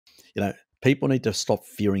You know, people need to stop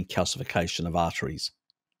fearing calcification of arteries.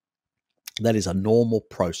 That is a normal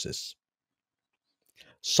process.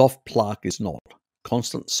 Soft plaque is not.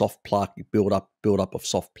 Constant soft plaque build up of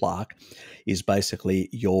soft plaque is basically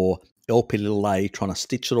your LP little a trying to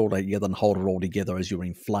stitch it all together and hold it all together as you're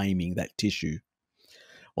inflaming that tissue.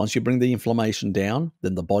 Once you bring the inflammation down,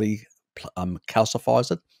 then the body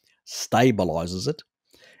calcifies it, stabilizes it,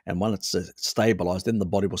 and when it's stabilized, then the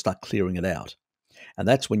body will start clearing it out. And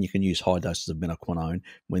that's when you can use high doses of minoquinone.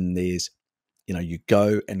 When there's, you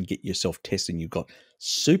go and get yourself tested, you've got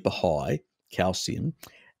super high calcium,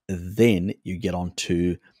 then you get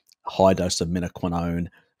onto high dose of minoquinone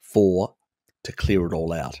to clear it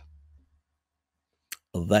all out.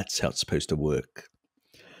 That's how it's supposed to work.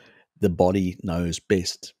 The body knows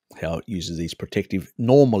best how it uses these protective.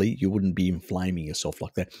 Normally, you wouldn't be inflaming yourself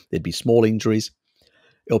like that. There'd be small injuries.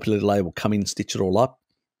 LP-little-a will come in and stitch it all up.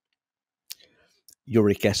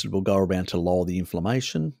 Uric acid will go around to lower the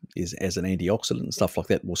inflammation as an antioxidant and stuff like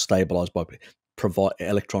that. Will stabilize by provide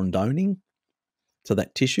electron doning to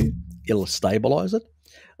that tissue. It'll stabilize it.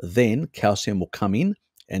 Then calcium will come in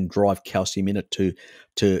and drive calcium in it to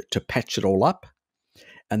patch it all up.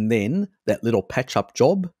 And then that little patch up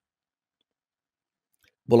job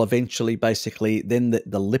will eventually then the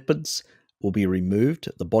lipids will be removed.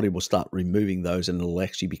 The body will start removing those and it'll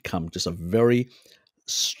actually become just a very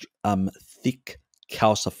thick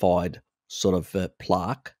calcified sort of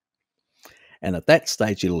plaque. And at that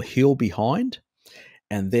stage, it'll heal behind.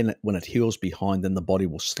 And then when it heals behind, then the body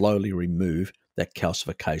will slowly remove that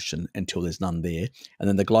calcification until there's none there. And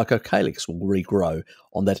then the glycocalyx will regrow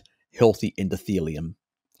on that healthy endothelium.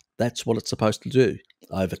 That's what it's supposed to do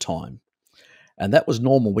over time. And that was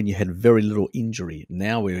normal when you had very little injury.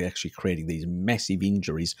 Now we're actually creating these massive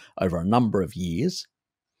injuries over a number of years,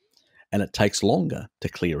 and it takes longer to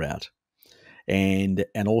clear out. And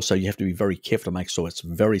also you have to be very careful to make sure it's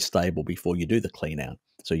very stable before you do the clean out.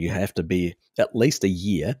 So you have to be at least a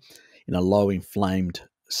year in a low inflamed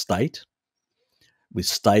state with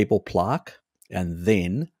stable plaque and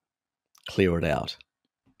then clear it out.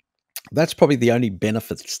 That's probably the only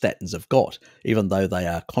benefit that statins have got, even though they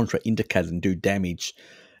are contraindicated and do damage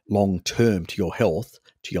long-term to your health,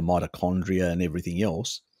 to your mitochondria and everything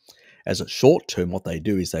else. As a short-term, what they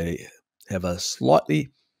do is they have a slightly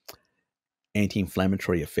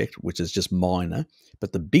anti-inflammatory effect, which is just minor.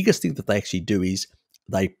 But the biggest thing that they actually do is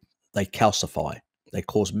they calcify. They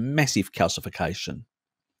cause massive calcification.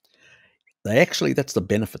 That's the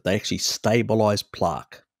benefit. They actually stabilize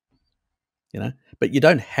plaque. But you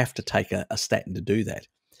don't have to take a statin to do that.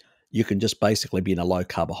 You can just basically be in a low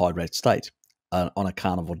carbohydrate state on a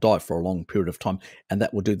carnivore diet for a long period of time, and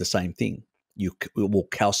that will do the same thing. It will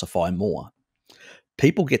calcify more.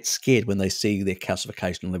 People get scared when they see their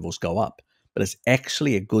calcification levels go up, but it's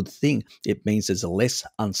actually a good thing. It means there's a less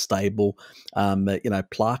unstable,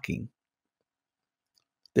 plaquing.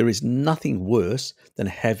 There is nothing worse than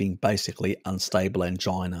having basically unstable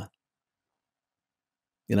angina.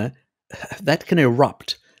 That can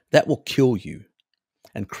erupt. That will kill you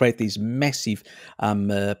and create these massive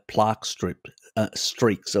plaque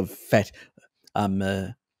streaks of fat.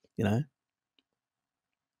 It's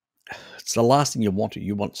the last thing you want.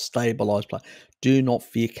 You want stabilized plaque. Do not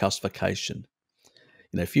fear calcification.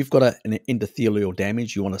 If you've got an endothelial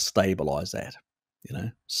damage, you want to stabilize that.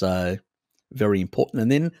 So very important.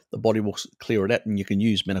 And then the body will clear it out, and you can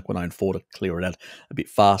use minoquinone 4 to clear it out a bit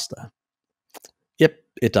faster. Yep,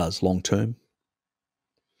 it does long term.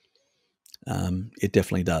 It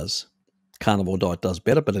definitely does. Carnivore diet does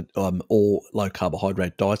better, but all low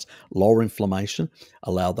carbohydrate diets lower inflammation,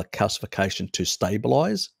 allow the calcification to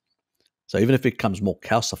stabilize. So even if it becomes more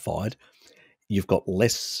calcified, you've got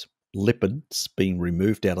less lipids being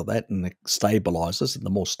removed out of that, and it stabilizes. And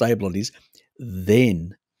the more stable it is,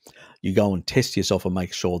 then you go and test yourself and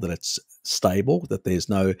make sure that it's stable, that there's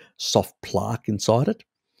no soft plaque inside it.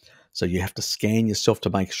 So you have to scan yourself to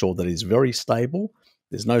make sure that it's very stable.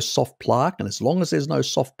 There's no soft plaque. And as long as there's no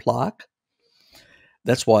soft plaque,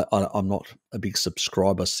 that's why I'm not a big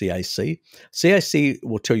subscriber of CAC. CAC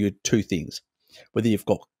will tell you two things, whether you've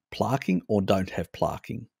got plaquing or don't have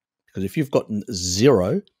plaquing. Because if you've got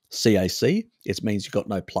 0 CAC, it means you've got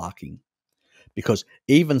no plaquing. Because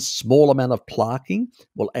even small amount of plaquing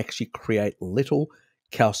will actually create little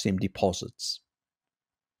calcium deposits.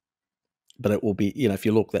 But it will be, if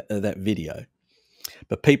you look at that video.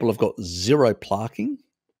 But people have got 0 plaquing,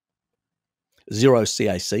 0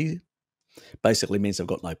 CAC, basically means they've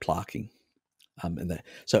got no plaquing.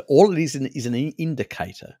 So all it is an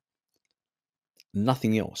indicator,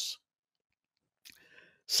 nothing else.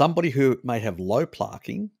 Somebody who may have low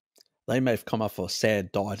plaquing, they may have come off a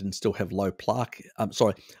sad diet and still have low plaque.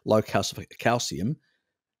 Low calcium.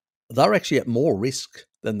 They're actually at more risk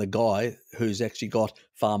than the guy who's actually got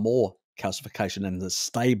far more calcification and has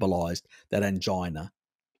stabilized that angina.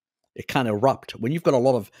 It can't erupt. When you've got a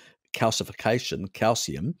lot of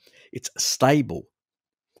calcium, it's stable.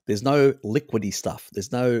 There's no liquidy stuff.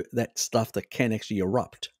 There's no that stuff that can actually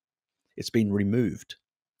erupt. It's been removed.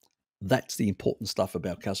 That's the important stuff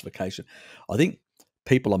about calcification. I think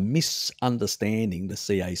people are misunderstanding the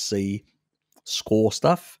CAC score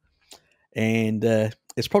stuff, and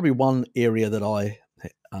it's probably one area that I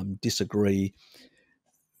disagree.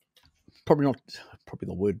 Probably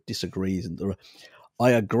the word disagree isn't the.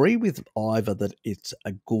 I agree with Ivor that it's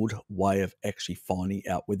a good way of actually finding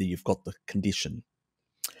out whether you've got the condition,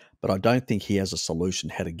 but I don't think he has a solution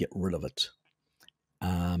how to get rid of it.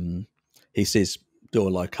 He says do a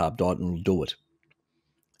low carb diet and it'll do it.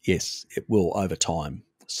 Yes, it will over time,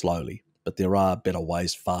 slowly, but there are better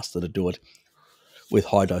ways, faster to do it with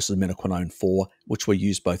high doses of metaquinone 4, which were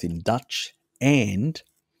used both in Dutch and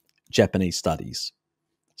Japanese studies.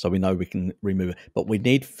 So we know we can remove it, but we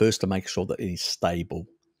need first to make sure that it is stable.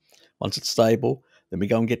 Once it's stable, then we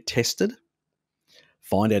go and get tested,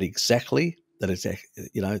 find out exactly that it's that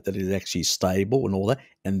it is actually stable and all that,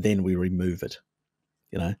 and then we remove it.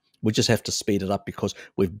 We just have to speed it up because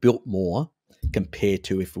we've built more compared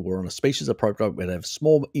to if we were on a species appropriate, we'd have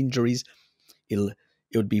small injuries. It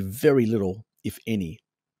would be very little, if any.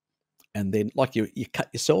 And then, like you cut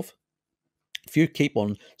yourself, if you keep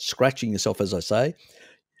on scratching yourself, as I say,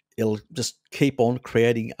 it'll just keep on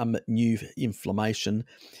creating new inflammation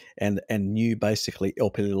and new basically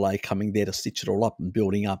LPLA coming there to stitch it all up and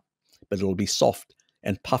building up. But it'll be soft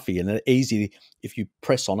and puffy and easy. If you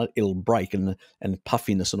press on it, it'll break and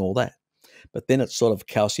puffiness and all that. But then it's sort of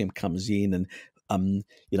calcium comes in and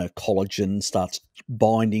collagen starts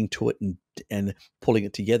binding to it and pulling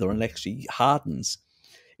it together and actually hardens.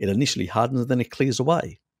 It initially hardens and then it clears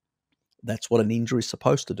away. That's what an injury is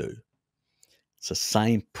supposed to do. It's the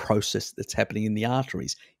same process that's happening in the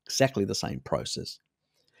arteries, exactly the same process.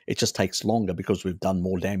 It just takes longer because we've done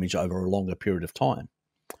more damage over a longer period of time.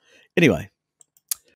 Anyway,